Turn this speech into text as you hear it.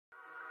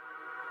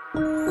So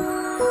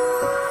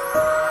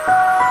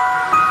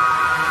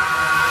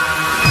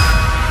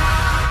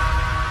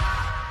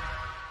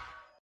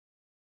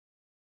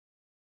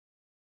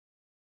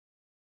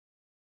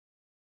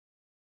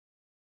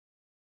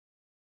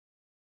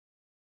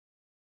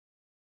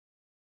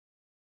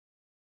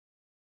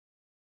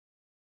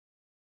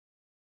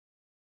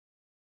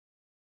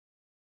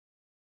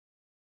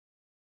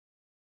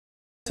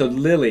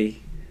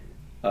Lilly,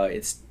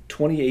 it's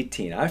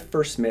 2018. I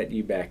first met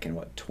you back in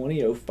what,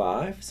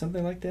 2005,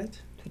 something like that?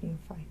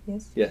 2005,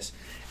 yes. Yes.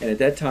 And at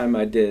that time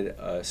I did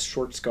a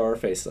short scar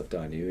facelift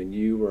on you, and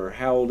you were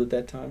how old at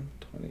that time?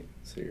 20.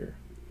 So you're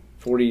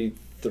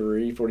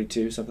 43,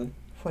 42, something?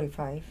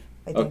 45,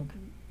 I think.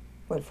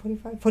 Well,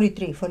 45?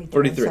 43.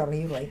 43. I'm sorry,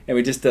 you're right. And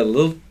we just did a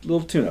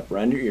little tune-up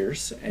around your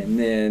ears, and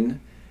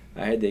then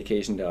I had the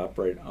occasion to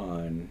operate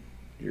on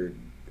your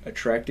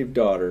attractive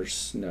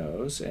daughter's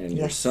nose and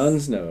your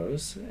son's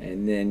nose,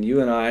 and then you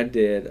and I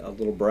did a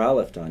little brow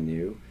lift on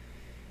you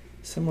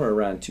somewhere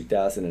around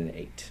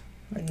 2008.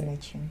 I think.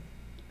 Chin.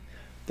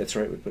 That's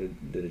right, we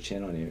did a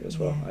chin on you as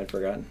well. Yeah. I'd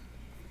forgotten.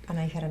 And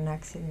I had an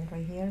accident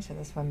right here, so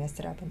that's why I messed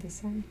it up on this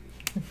side.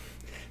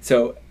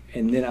 So,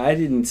 and then I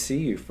didn't see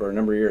you for a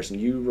number of years,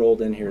 and you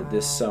rolled in here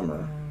this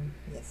summer.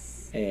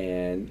 Yes.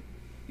 And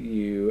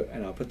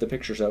I'll put the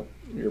pictures up,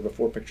 your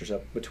before pictures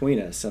up between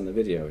us on the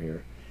video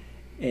here.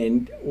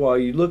 And while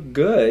you look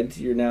good,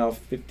 you're now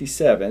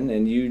 57,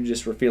 and you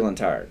just were feeling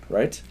tired,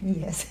 right?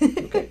 Yes.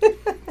 Okay.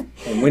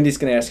 And Wendy's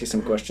going to ask you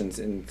some questions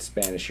in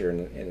Spanish here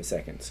in a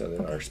second, so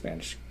that our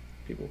Spanish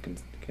people can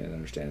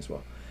understand as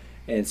well.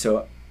 And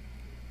so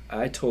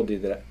I told you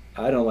that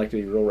I don't like to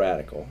be real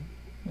radical,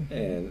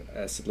 and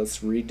I said, let's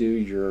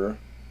redo your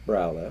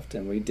brow lift,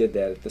 and we did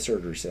that at the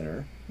surgery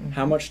center.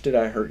 How much did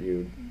I hurt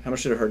you? How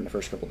much did it hurt in the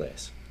first couple of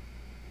days?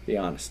 Be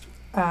honest.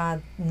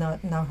 Not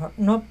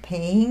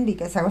pain,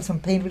 because I was on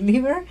pain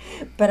reliever,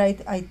 but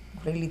I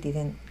really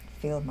didn't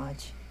feel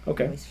much.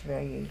 Okay. It was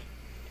very.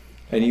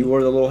 And you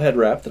wore the little head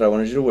wrap that I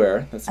wanted you to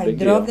wear. That's a big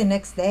deal. I drove the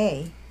next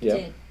day.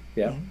 Yeah.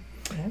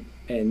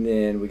 And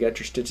then we got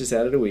your stitches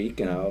out at a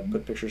week, and I'll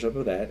put pictures up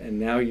of that. And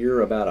now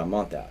you're about a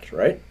month out,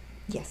 right?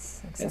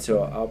 Yes, exactly. And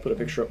so I'll put a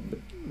picture up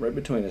right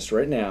between us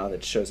right now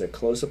that shows a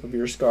close-up of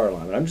your scar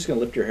line. And I'm just going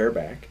to lift your hair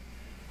back,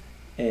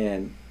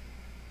 and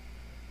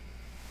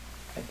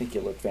I think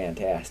you look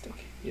fantastic,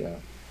 you know.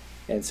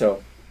 And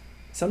so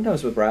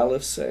sometimes with brow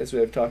lifts, as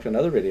we've talked in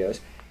other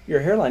videos, your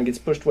hairline gets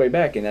pushed way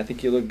back, and I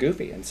think you look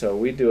goofy. And so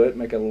we do it,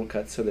 make a little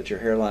cut so that your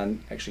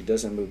hairline actually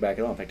doesn't move back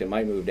at all. In fact, it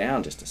might move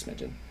down just a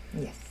smidgen.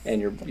 Yes.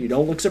 And you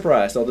don't look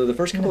surprised, although the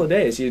first couple of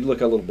days you look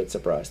a little bit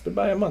surprised. But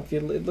by a month,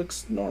 it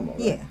looks normal,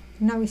 right? Yeah.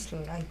 Now I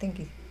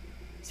think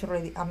it's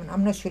already,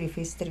 I'm not sure if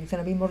there's going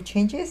to be more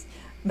changes,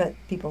 but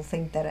people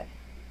think that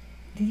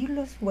did you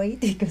lose weight?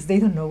 Because they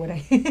don't know what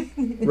I...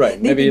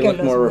 Right, maybe you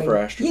look more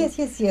refreshed.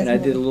 Yes. And I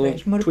did a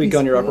little tweak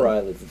on your upper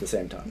eyelids at the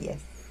same time. Yes.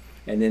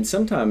 And then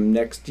sometime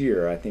next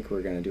year, I think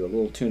we're going to do a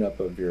little tune-up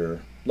of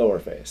your lower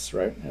face,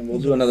 right? And we'll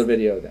do another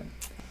video then.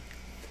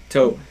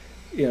 So,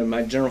 you know,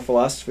 my general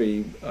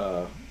philosophy,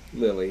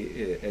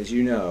 Lily, as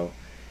you know,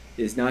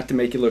 is not to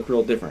make you look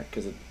real different,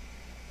 because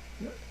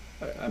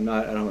I don't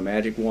have a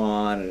magic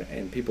wand,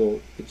 and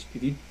people, if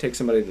you take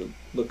somebody that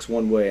looks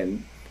one way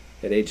and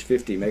at age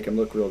 50 make them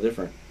look real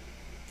different,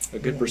 a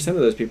good percent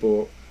of those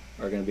people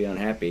are going to be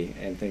unhappy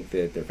and think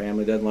that their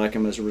family doesn't like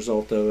them as a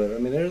result of it. I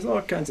mean, there's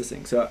all kinds of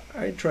things. So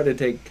I try to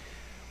take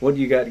what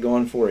you got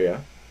going for you.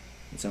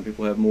 And some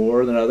people have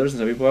more than others,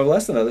 and some people have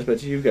less than others,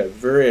 but you've got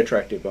very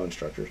attractive bone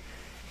structures.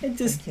 And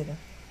just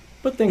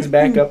put things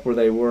back up where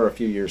they were a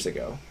few years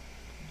ago,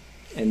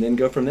 and then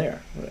go from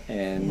there.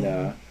 And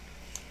a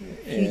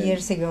few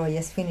years ago, I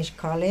just finished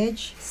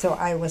college, so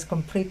I was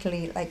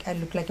completely, like, I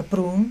looked like a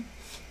prune,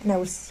 and I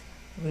was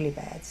really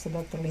bad. So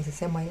Dr. Lindsey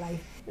saved my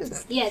life.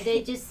 Yeah,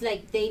 they just,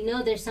 like, they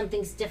know there's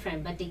something's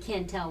different, but they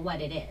can't tell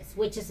what it is,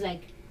 which is,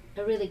 like,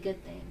 a really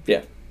good thing.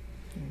 Yeah.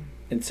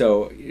 And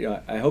so, you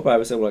know, I hope I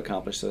was able to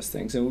accomplish those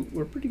things, and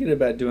we're pretty good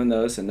about doing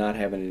those and not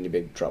having any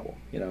big trouble.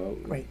 You know,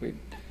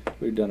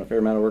 we've done a fair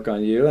amount of work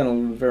on you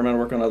and a fair amount of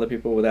work on other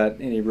people without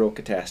any real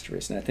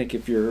catastrophes. And I think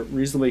if you're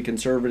reasonably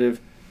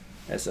conservative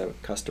as a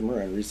customer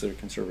and reasonably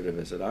conservative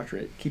as a doctor,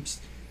 it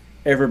keeps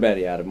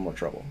everybody out of more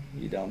trouble.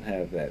 You don't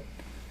have that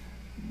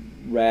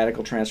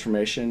radical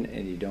transformation,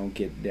 and you don't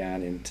get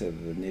down into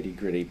the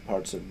nitty-gritty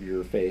parts of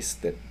your face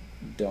that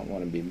don't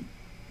want to be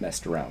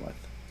messed around with.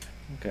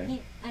 Okay.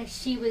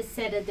 She was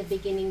said at the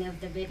beginning of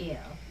the video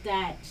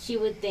that she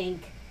would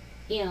think,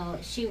 you know,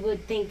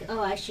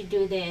 oh, I should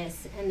do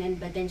this,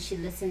 but then she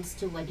listens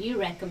to what you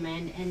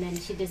recommend, and then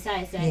she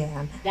decides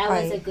that that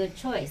was a good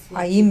choice.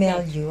 I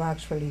emailed you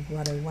actually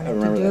what I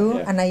wanted to do,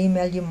 and I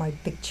emailed you my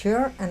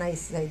picture, and I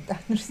said,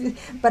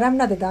 but I'm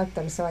not a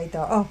doctor, so I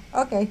thought,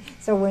 oh, okay.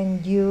 So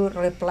when you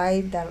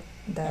replied that,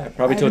 I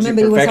probably told you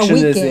perfection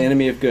is the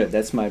enemy of good.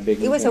 That's my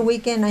big. It was a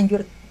weekend,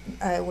 and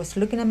I was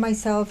looking at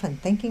myself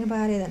and thinking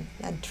about it,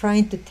 and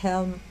trying to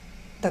tell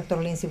Dr.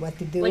 Lindsey what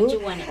to do. What you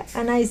wanted.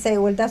 And I say,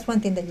 well, that's one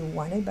thing that you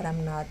wanted, but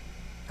I'm not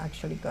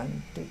actually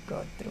going to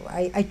go through.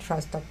 I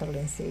trust Dr.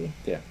 Lindsey.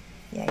 Yeah.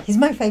 Yeah, he's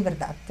my favorite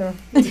doctor.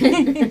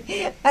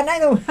 And I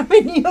don't have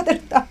any other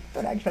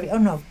doctor, actually. Oh,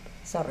 no.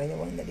 Sorry, the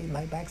one that did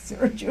my back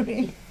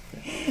surgery.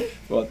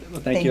 Well,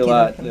 thank you a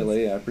lot, Dr.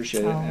 Lilly. I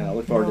appreciate it. And I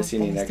look forward to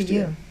seeing you next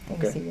year.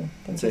 Thanks to you. And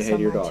Thank say you hey so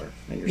to your much. daughter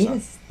and your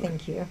Yes, son.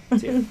 thank you.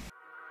 See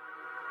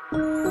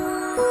ya.